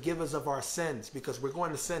 And forgive us of our sins, because we're going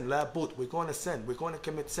to sin. La but. We're going to sin. We're going to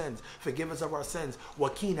commit sins. Forgive us of our sins.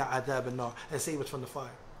 Wakina adab an-nar. And save us from the fire.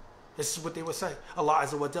 This is what they would say. Allah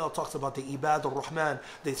Azza wa Jalla talks about the Ibad al-Rahman,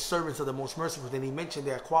 the servants of the most merciful. Then He mentioned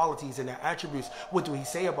their qualities and their attributes. What do He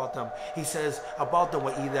say about them? He says about them,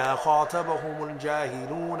 وَإِذَا خَاطَبَهُمُ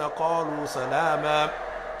الْجَاهِلُونَ قَالُوا سَلَامًا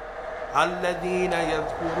الَّذِينَ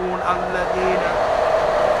يَذْكُرُونَ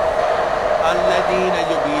الذين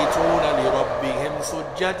يبيتون لربهم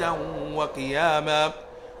سجدا وقياما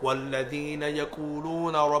والذين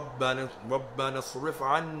يقولون ربنا اصرف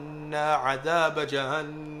عنا عذاب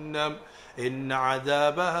جهنم إن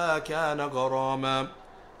عذابها كان غراما.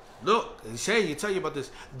 Look, he tell you about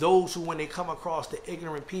this. Those who, when they come across the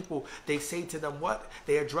ignorant people, they say to them what?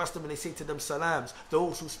 They address them and they say to them salams.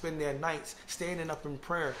 Those who spend their nights standing up in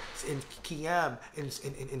prayer, in qiyam,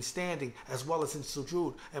 in standing, as well as in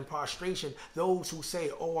sujood and prostration. Those who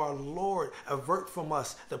say, oh our Lord, avert from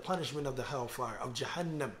us the punishment of the hellfire, of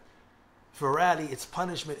Jahannam. Verily, its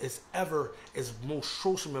punishment is most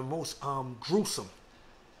gruesome and most gruesome.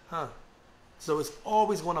 So it's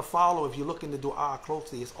always going to follow, if you look in the dua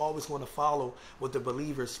closely, it's always going to follow with the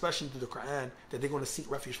believers, especially through the Quran, that they're going to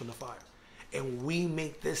seek refuge from the fire. And we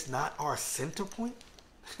make this not our center point.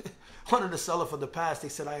 One of the Salaf of the past, they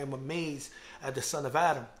said, I am amazed at the son of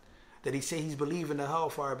Adam, that he said he's believing in the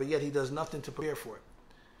hellfire, but yet he does nothing to prepare for it.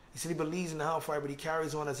 He said he believes in the hellfire, but he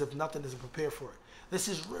carries on as if nothing is prepared for it. This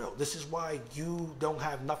is real. This is why you don't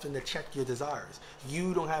have nothing to check your desires.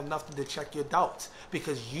 You don't have nothing to check your doubts,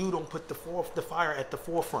 because you don't put the fire at the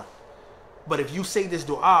forefront. But if you say this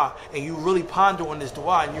dua and you really ponder on this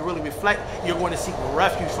dua and you really reflect, you're going to seek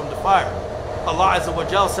refuge from the fire. Allah Azza wa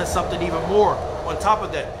Jal says something even more on top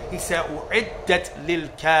of that. He said, "U'iddat lil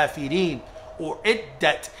kafirin."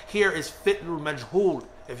 U'iddat here is fi'lul majhul.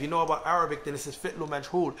 If you know about Arabic, then this is fi'lu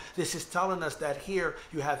majhul. This is telling us that here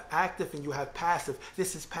you have active and you have passive.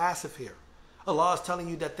 This is passive here. Allah is telling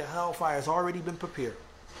you that the hellfire has already been prepared.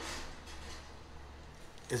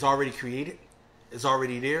 It's already created. It's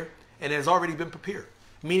already there. And it has already been prepared.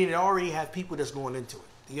 Meaning it already has people that's going into it.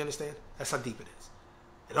 Do you understand? That's how deep it is.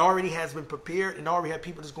 It already has been prepared and already have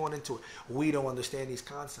people that's going into it. We don't understand these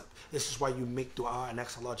concepts. This is why you make dua and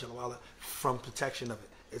ask Allah Jalla wa'ala from protection of it.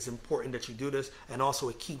 It's important that you do this, and also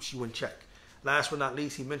it keeps you in check. Last but not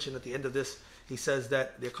least, he mentioned at the end of this, he says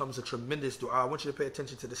that there comes a tremendous dua. I want you to pay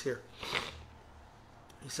attention to this here.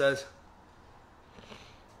 He says,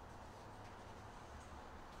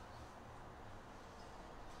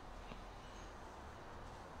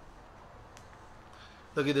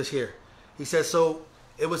 look at this here. He says, so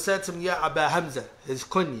it was said to me, Ya Aba Hamza, his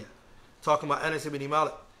kunya, talking about Anas ibn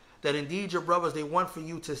Malik, that indeed your brothers, they want for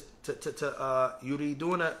you to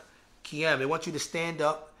yuriduna qiyam. They want you to stand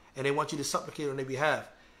up and they want you to supplicate on their behalf.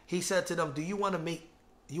 He said to them, do you want to make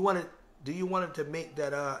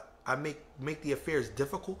that I make the affairs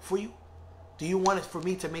difficult for you? Do you want it for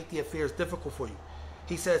me to make the affairs difficult for you?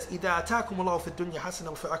 He says, إِذَا أَتَاكُمُ اللَّهُ فِي الدُّنْيَا حَسَنًا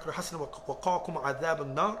وَفِي الْآخِرَةِ حَسَنًا وَقَاكُمْ عَذَابَ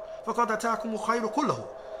النَّارِ فَقَدْ أَتَاكُمُ الْخَيْرُ كُلُّهُ.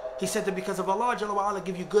 He said that because of Allah Jalla wa Ala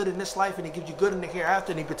give you good in this life and He gives you good in the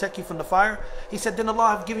hereafter and He protect you from the fire, He said then Allah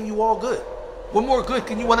have given you all good. What more good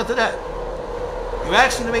can you want after that? You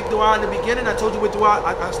asked me to make dua in the beginning. I told you with dua.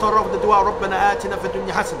 I started off with the dua, رَبَّنَا آتِنَا فِي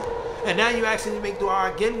الدُّنْيَا حَسَنًا. And now you asking me to make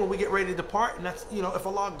dua again when we get ready to depart. And that's, if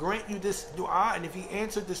Allah grant you this dua, and if He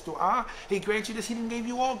answered this dua, He grants you this, He didn't give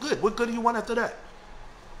you all good. What good do you want after that?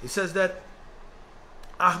 He says that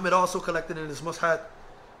Ahmed also collected in his Musnad,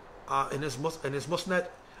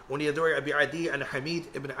 when he adored Abi Adi and Hamid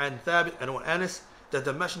ibn An Thabit and on Anas, that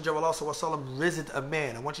the Messenger of Allah sallallahu visited a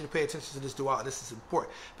man. I want you to pay attention to this dua. This is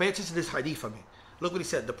important. Pay attention to this hadith. Look what he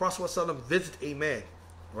said. The Prophet sallallahu visited a man,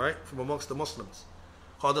 right, from amongst the Muslims,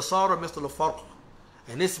 called the Sara Mr. Farq.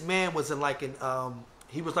 And this man was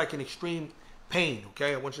he was like in extreme pain.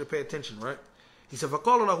 Okay, I want you to pay attention, right? He said,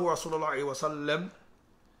 فَقَالَ لَهُ رَسُولُ اللَّهِ وَسَلَّمَ.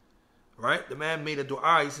 Right? The man made a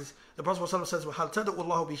dua. He says, the Prophet ﷺ says, وَهَلْ تَدْعُ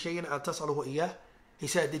اللَّهُ بِشَيْءٍ أَن تَسْأَلُهُ إِيَّهِ. He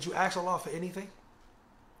said, did you ask Allah for anything?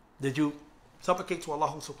 Did you supplicate to Allah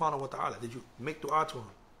subhanahu wa ta'ala? Did you make dua to Him?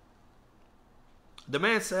 The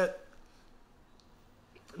man said,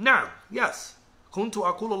 نعم, yes. كنت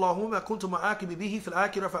أقول اللهم كنت معاكب به في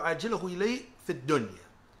الآخرة فأجله إلي في الدنيا.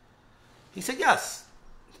 He said, yes.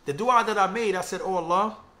 The dua that I made, I said, oh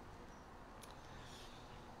Allah,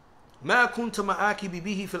 ما كنت معاكب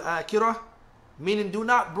به في الآخرة, meaning do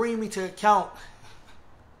not bring me to account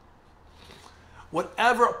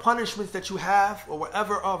whatever punishments that you have or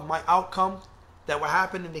whatever of my outcome that will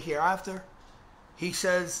happen in the hereafter. He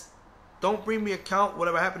says, don't bring me account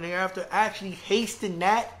whatever happened hereafter. Actually hasten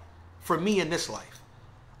that for me in this life.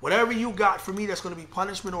 Whatever you got for me that's going to be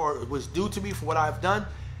punishment or was due to me for what I've done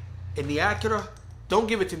in the akhirah, don't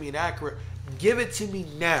give it to me in the akhirah. Give it to me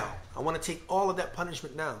now. I want to take all of that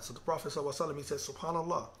punishment now. So the Prophet ﷺ, he says,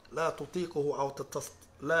 Subhanallah, لا تطيقه أو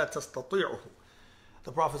لا تستطيعه.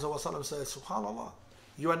 The Prophet ﷺ says, Subhanallah,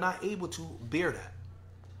 you are not able to bear that.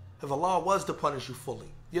 If Allah was to punish you fully,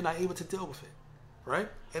 you're not able to deal with it. Right?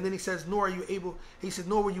 And then he says, nor will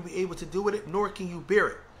you be able to deal with it, nor can you bear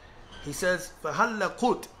it. He says, فَهَلَّ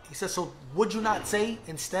قُلْتَ. He says, so would you not say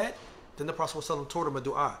instead? Then the Prophet ﷺ told him a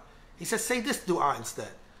dua. He says, say this dua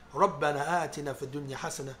instead. رَبَّنَا آتِنَا فِي الدُّنْيَا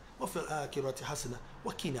حَسَنَةً وَفِي الْآخِرَةِ حَسَنَةً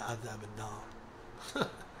وَقِنَا عَذَابَ النَّارِ.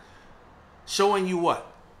 Showing you what?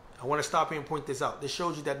 I want to stop here and point this out. This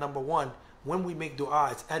shows you that number one, when we make dua,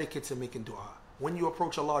 it's etiquette in making dua. When you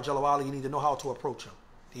approach Allah Jalla wa Ala, you need to know how to approach Him.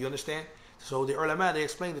 Do you understand? So the ulama, they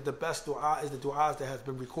explain that the best dua is the du'as that has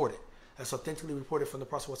been recorded. That's authentically reported from the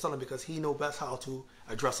Prophet ﷺ, because he knows best how to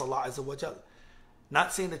address Allah Azza wa Jalla.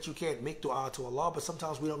 Not saying that you can't make dua to Allah, but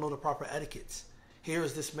sometimes we don't know the proper etiquettes. Here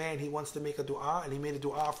is this man, he wants to make a dua, and he made a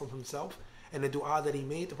dua from himself. And the dua that he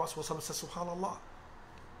made, the Prophet ﷺ says, Subhanallah.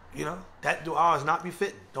 That dua is not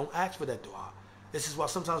befitting. Don't ask for that dua. This is why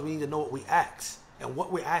sometimes we need to know what we ask and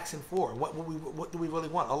what we're asking for and what do we really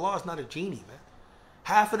want. Allah is not a genie, man.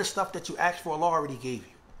 Half of the stuff that you asked for, Allah already gave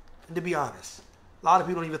you. And to be honest, a lot of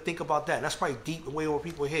people don't even think about that. And that's probably deep and way over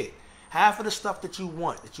people's head. Half of the stuff that you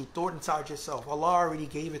want, that you thought inside yourself, Allah already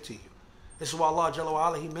gave it to you. This is why Allah Jalla wa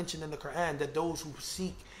Ala, He mentioned in the Quran that those who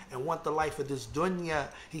seek and want the life of this dunya,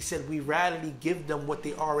 He said, we rarely give them what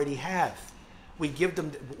they already have. We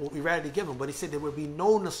rarely give them. But He said there will be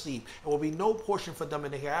no nasib, there will be no portion for them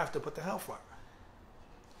in the hereafter but the hellfire.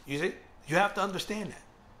 You see? You have to understand that.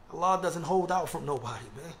 Allah doesn't hold out from nobody,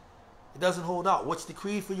 man. It doesn't hold out. What's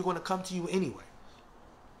decreed for you going to come to you anyway.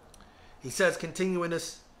 He says, continuing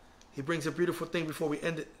this, he brings a beautiful thing before we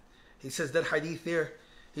end it. He says that hadith there,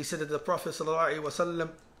 he said that the Prophet ﷺ,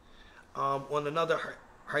 on another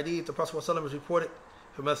hadith, the Prophet ﷺ was reported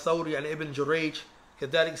from Al-Thawri and Ibn Jurayj,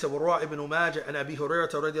 كذلك said وراء ابن ماجه and Abi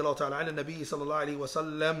Hurairah رضي الله تعالى عن النبي صلى الله عليه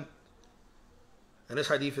وسلم. And this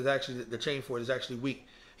hadith is actually, the chain for it is actually weak.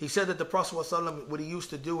 He said that the Prophet ﷺ, what he used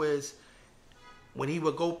to do is, when he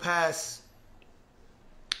would go past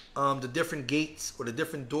the different gates or the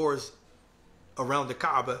different doors around the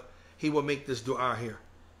Kaaba, he would make this dua here.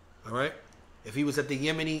 Alright? If he was at the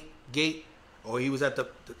Yemeni gate or he was at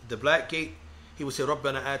the black gate, he would say,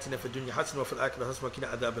 رَبَّنَا آتِنَا فِي الدُّنْيَا حَسَنَةً وَفِي الْآخِرَةِ حَسَنَةً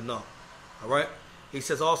وَقِنَا عَذَابَ النَّارِ. Alright? He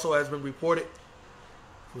says also has been reported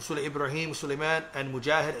from Surah Ibrahim, Sulaiman, and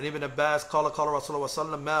Mujahid, and Ibn Abbas, قال رسول الله صلى الله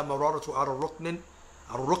عليه وسلم ما مررت على ركن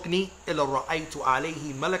الركن إلا رأيت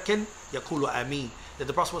عليه ملكا يقول آمين. That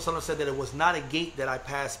the Prophet ﷺ said that it was not a gate that I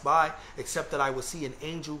passed by except that I would see an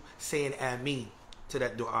angel saying Ameen to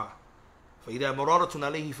that dua. فإذا مررتم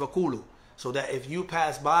عليه فقولوا. So that if you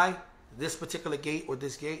pass by this particular gate or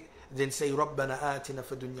this gate, then say ربنا آتنا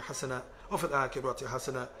في الدنيا حسنة وفي الآخرة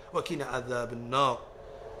حسنة وقنا عذاب النار.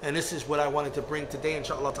 And this is what I wanted to bring today,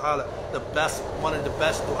 inshallah ta'ala. One of the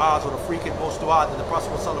best du'as, or the freaking most du'a that the Prophet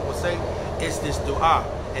ﷺ would say is this du'a.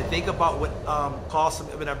 And think about what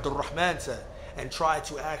Qasim ibn Abdul Rahman said, and try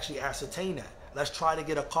to actually ascertain that. Let's try to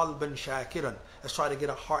get a qalban shakiran. Let's try to get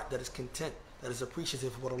a heart that is content, that is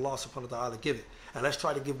appreciative of what Allah subhanahu wa ta'ala give it. And let's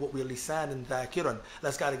try to give what we lisan and dhakiran.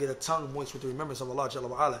 Let's try to get a tongue moist with the remembrance of Allah Jalla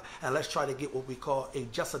wa Ala. And let's try to get what we call a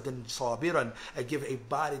jasadin sabiran, and give a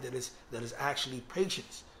body that is actually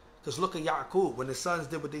patience. Because look at Ya'qub, when the sons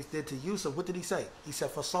did what they did to Yusuf, what did he say? He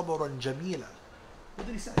said, فَصَبْرًا جَمِيلًا. What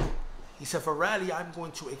did he say? He said, for rally, I'm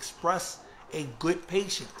going to express a good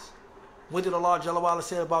patience. What did Allah Jalla wa Ala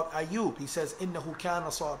say about Ayub? He says, إِنَّهُ كَانَ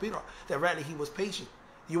صَابِرًا. That rally, he was patient.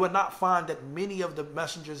 You will not find that many of the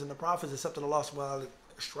messengers and the prophets, except that Allah subhanahu wa ta'ala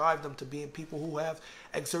strive them to being people who have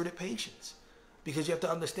exerted patience. Because you have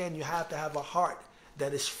to understand, you have to have a heart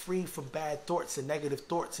that is free from bad thoughts and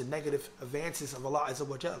negative advances of Allah Azza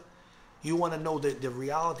wa Jal. You want to know the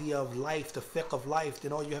reality of life, the fiqh of life,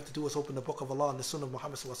 then all you have to do is open the book of Allah and the Sunnah of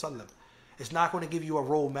Muhammad sallallahu alaihi wasallam. It's not going to give you a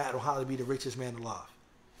roadmap on how to be the richest man alive.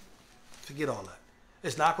 Forget all that.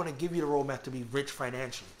 It's not going to give you the roadmap to be rich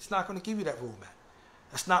financially. It's not going to give you that roadmap.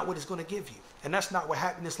 That's not what it's going to give you. And that's not where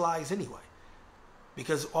happiness lies anyway.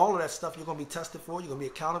 Because all of that stuff you're going to be tested for, you're going to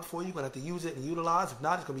be accounted for, you're going to have to use it and utilize. If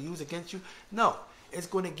not, it's going to be used against you. No. It's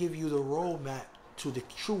going to give you the roadmap to the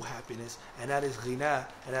true happiness, and that is ghina,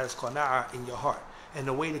 and that is qana'a in your heart. And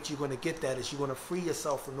the way that you're going to get that is you're going to free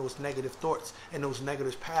yourself from those negative thoughts and those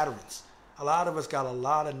negative patterns. A lot of us got a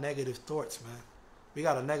lot of negative thoughts, man. We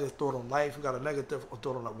got a negative thought on life. We got a negative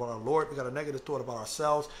thought about our Lord. We got a negative thought about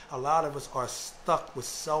ourselves. A lot of us are stuck with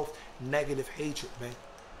self-negative hatred, man.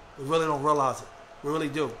 We really don't realize it. We really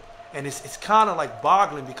do. And it's kind of like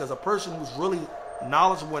boggling, because a person who's really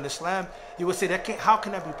knowledgeable in Islam, you would say, how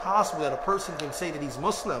can that be possible that a person can say that he's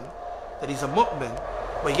Muslim, that he's a mu'min,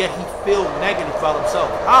 but yet he feels negative about himself?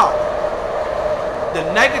 How?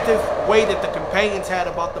 The negative way that the companions had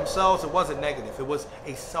about themselves, it wasn't negative. It was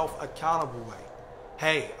a self-accountable way.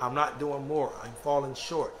 Hey, I'm not doing more. I'm falling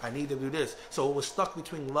short. I need to do this. So it was stuck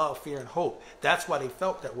between love, fear, and hope. That's why they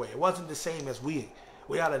felt that way. It wasn't the same as we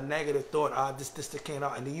had a negative thought, this came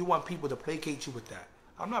out, and then you want people to placate you with that.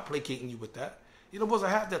 I'm not placating you with that. You don't supposed to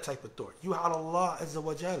have that type of thought. You had Allah Azza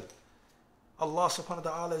wa Jal. Allah subhanahu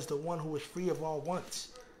wa ta'ala is the one who is free of all wants.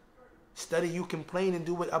 Instead of you complain and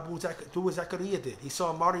do what Zakaria did. He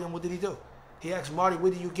saw Maryam, what did he do? He asked Maryam,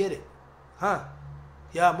 where did you get it? Huh?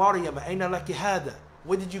 Ya Maryam, ayna laki hada?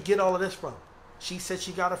 Where did you get all of this from? She said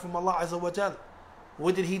she got it from Allah Azza wa Jal.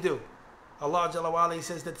 What did he do? Allah Jalla wa Ala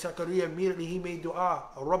says that Zakaria immediately he made dua,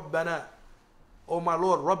 Rabbana, oh my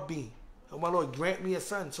Lord, Rabbi, oh my Lord, grant me a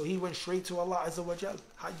son. So he went straight to Allah Azza wa Jal.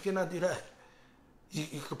 How you cannot do that?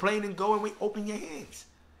 You complain and go and wait, open your hands.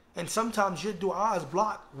 And sometimes your dua is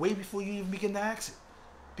blocked way before you even begin to ask it.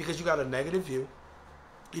 Because you got a negative view.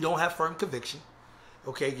 You don't have firm conviction.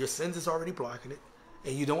 Okay, your sins is already blocking it.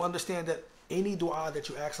 And you don't understand that any dua that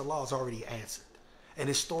you ask Allah is already answered. And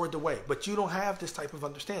it's stored away. But you don't have this type of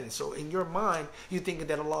understanding. So in your mind, you're thinking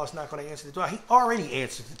that Allah is not going to answer the dua. He already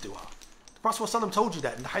answered the dua. The Prophet ﷺ told you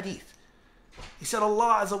that in the hadith. He said,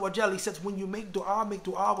 Allah Azza wa Jal, he says, when you make dua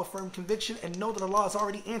with firm conviction and know that Allah has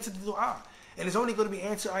already answered the dua. And it's only going to be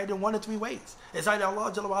answered either one of three ways. It's either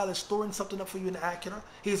Allah Jalla wa Ala is storing something up for you in the akhirah,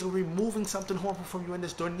 He's removing something harmful from you in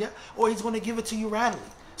this dunya, or He's going to give it to you randomly.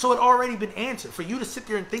 So it already been answered. For you to sit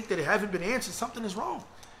there and think that it hasn't been answered, something is wrong.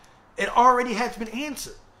 It already has been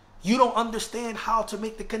answered. You don't understand how to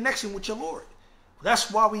make the connection with your Lord.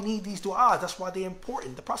 That's why we need these du'as. That's why they're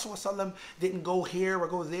important. The Prophet ﷺ didn't go here or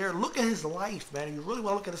go there. Look at his life, man. If you really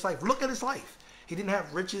want to look at his life, look at his life. He didn't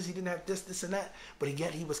have riches. He didn't have this, and that. But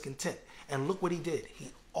yet he was content. And look what he did.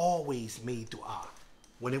 He always made dua.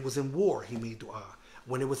 When it was in war, he made dua.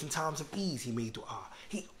 When it was in times of ease, he made dua.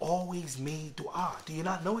 He always made dua. Do you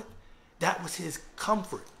not know it? That was his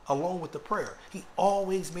comfort, along with the prayer. He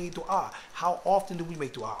always made dua. How often do we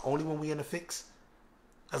make dua? Only when we're in a fix?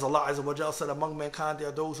 As Allah Azza wa Jalla said, among mankind there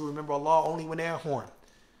are those who remember Allah only when they're horn.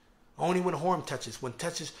 Only when horn touches. When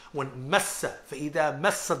massa, فَإِذَا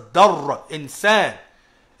مَسَّ الدَّرَّ insan.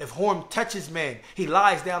 If horn touches man, he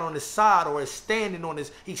lies down on his side or is standing on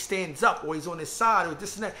his, he stands up or he's on his side or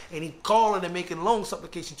this and that, and he calling and making long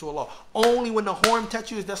supplication to Allah. Only when the horn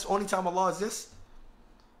touches you, that's the only time Allah exists?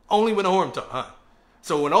 Only when the horn touches, huh?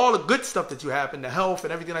 So when all the good stuff that you happen, the health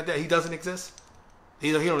and everything like that, he doesn't exist.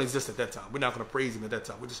 He don't exist at that time. We're not going to praise him at that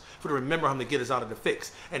time. We're just going to remember him to get us out of the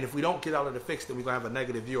fix. And if we don't get out of the fix, then we're going to have a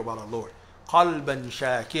negative view about our Lord. قَلْبًا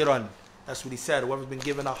شَاكِرًا. That's what he said. Whoever's been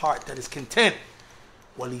given a heart that is content.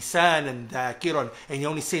 وَلِسَانًا ذَاكِرًا. And you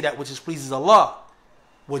only say that which pleases Allah.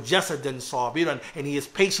 وَجَسَدًا صَابِرًا. And he is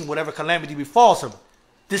patient whatever calamity befalls him.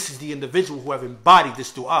 This is the individual who have embodied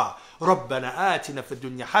this dua. رَبَّنَا آتِنَا فِي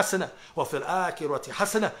الدُّنْيَا حَسَنَةً وَفِي الْآخِرَةِ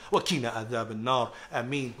حَسَنَةً وَقِنَا عَذَابَ النَّارِ.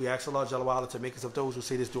 Ameen. We ask Allah Jalla wa Ala to make us of those who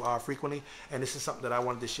say this dua frequently. And this is something that I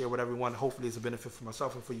wanted to share with everyone. Hopefully it's a benefit for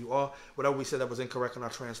myself and for you all. Whatever we said that was incorrect in our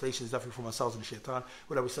translation is definitely from ourselves and the shaitan.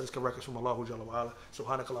 Whatever we said is correct is from Allah Jalla wa Ala.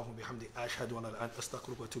 Subhanakallahumma bihamdi. Ashhadu an la ilaha illa anta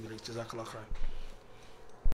astaghfiruka wa atubu ilayk. Jazakallah khairan.